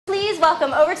please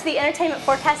welcome over to the Entertainment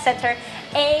Forecast Center,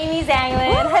 Amy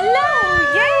Zanglin.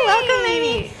 Hello! Yay! Welcome,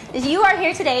 Amy. You are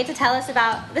here today to tell us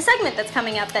about the segment that's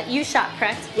coming up that you shot,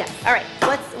 correct? Yes. All right.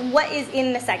 What is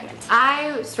in the segment?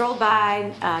 I strolled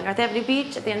by North Avenue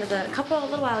Beach at the end of a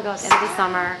little while ago at the end of the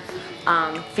summer,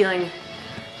 feeling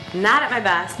not at my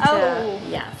best. Oh.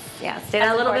 Yes. Stayed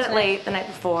out a little bit late the night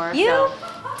before. You? So.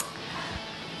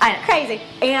 I know. Crazy.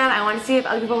 And I wanted to see if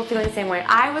other people were feeling the same way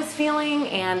I was feeling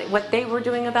and what they were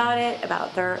doing about it,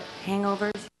 about their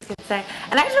hangovers, you could say.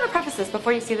 And I just want to preface this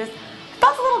before you see this. I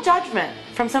felt a little judgment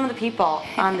from some of the people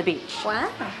on the beach.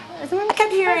 Wow. I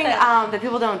kept hearing that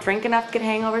people don't drink enough to get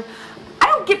hangovers. I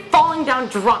don't get falling down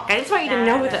drunk. I just want you to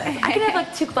know this. I can have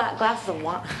like 2 glasses of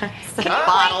wine.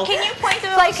 Can you point to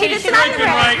the location?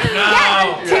 Right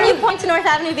now. Can you point to North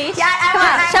Avenue Beach? Yeah, I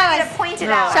want you to point it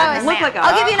out. Show us. Look like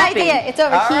I'll give you an idea. It's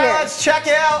over here. All right, let's check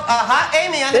it out. Hot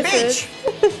Amy on the beach.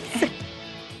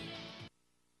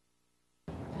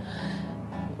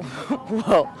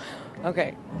 Whoa.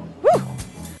 Okay. Woo.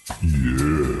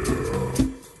 Yeah.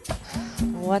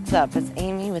 What's up? It's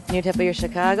Amy with NUDE HIPPO, your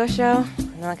Chicago show.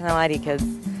 I'm not gonna lie to you kids.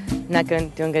 I'm not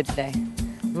doing good today.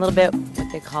 I'm a little bit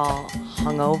what they call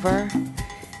hungover.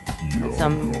 So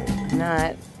I'm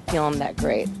not feeling that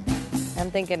great.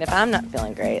 I'm thinking if I'm not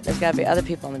feeling great, there's gotta be other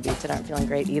people on the beach that aren't feeling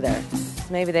great either.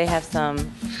 So maybe they have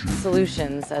some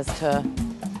solutions as to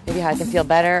maybe how I can feel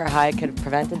better or how I could have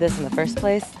prevented this in the first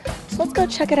place. So let's go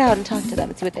check it out and talk to them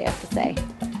and see what they have to say.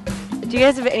 Do you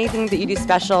guys have anything that you do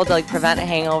special to like prevent a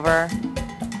hangover?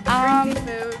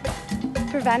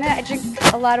 Prevent it. I drink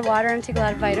a lot of water and take a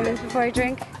lot of vitamins before I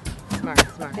drink. Smart.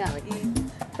 Yeah.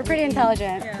 We're pretty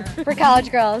intelligent. We're college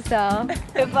girls, so.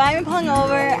 If I'm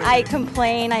hungover, I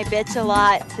complain, I bitch a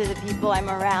lot to the people I'm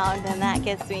around, and that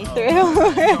gets me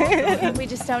through. We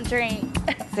just don't drink.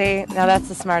 See, now that's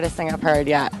the smartest thing I've heard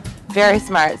yet. Very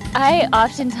smart. I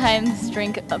oftentimes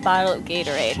drink a bottle of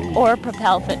Gatorade or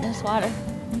Propel Fitness water.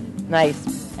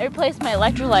 Nice. I replace my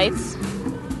electrolytes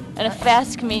in a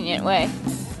fast, convenient way.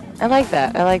 I like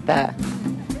that.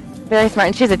 Very smart.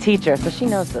 And she's a teacher, so she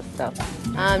knows this stuff.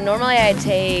 Normally I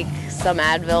take some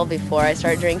Advil before I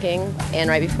start drinking and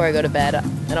right before I go to bed. I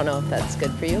don't know if that's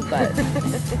good for you, but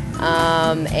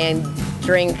and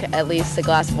drink at least a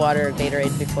glass of water or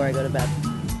Gatorade before I go to bed.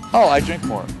 Oh, I drink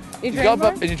more. You go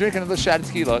up and you drink another shot of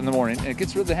tequila in the morning and it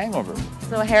gets rid of the hangover.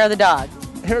 So hair of the dog.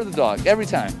 Hair of the dog, every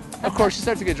time. Of course, you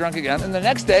start to get drunk again, and the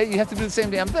next day you have to do the same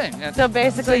damn thing. And so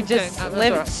basically just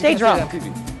stay drunk.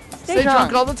 Stay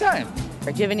drunk all the time.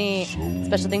 Do you have any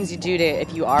special things you do to,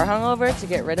 if you are hungover, to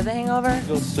get rid of the hangover?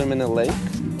 Go swim in the lake.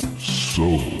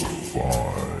 So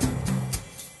fine.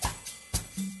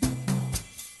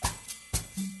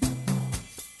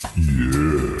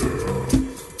 Yeah.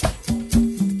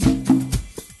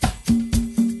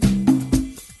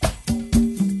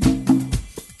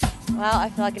 Well, I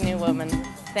feel like a new woman.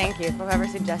 Thank you for whoever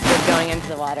suggested going into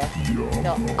the water. I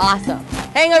feel awesome.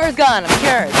 Hangover's gone, I'm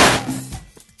cured.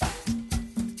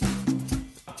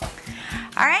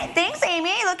 All right, thanks,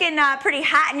 Amy. Looking pretty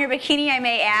hot in your bikini, I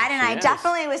may add. And I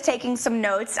definitely was taking some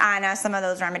notes on some of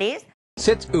those remedies.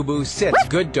 Sits, Ubu, sits.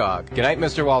 Good dog. Good night,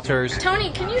 Mr. Walters.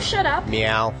 Tony, can you shut up?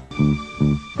 Meow.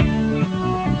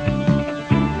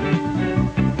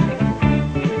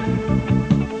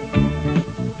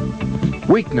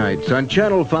 Weeknights on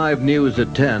Channel 5 News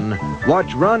at 10,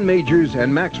 watch Ron Majors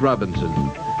and Max Robinson.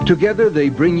 Together they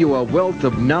bring you a wealth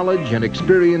of knowledge and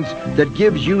experience that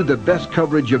gives you the best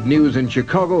coverage of news in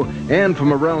Chicago and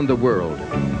from around the world.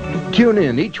 Tune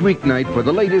in each weeknight for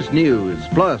the latest news,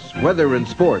 plus weather and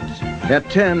sports, at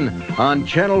 10 on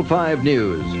Channel 5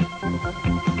 News.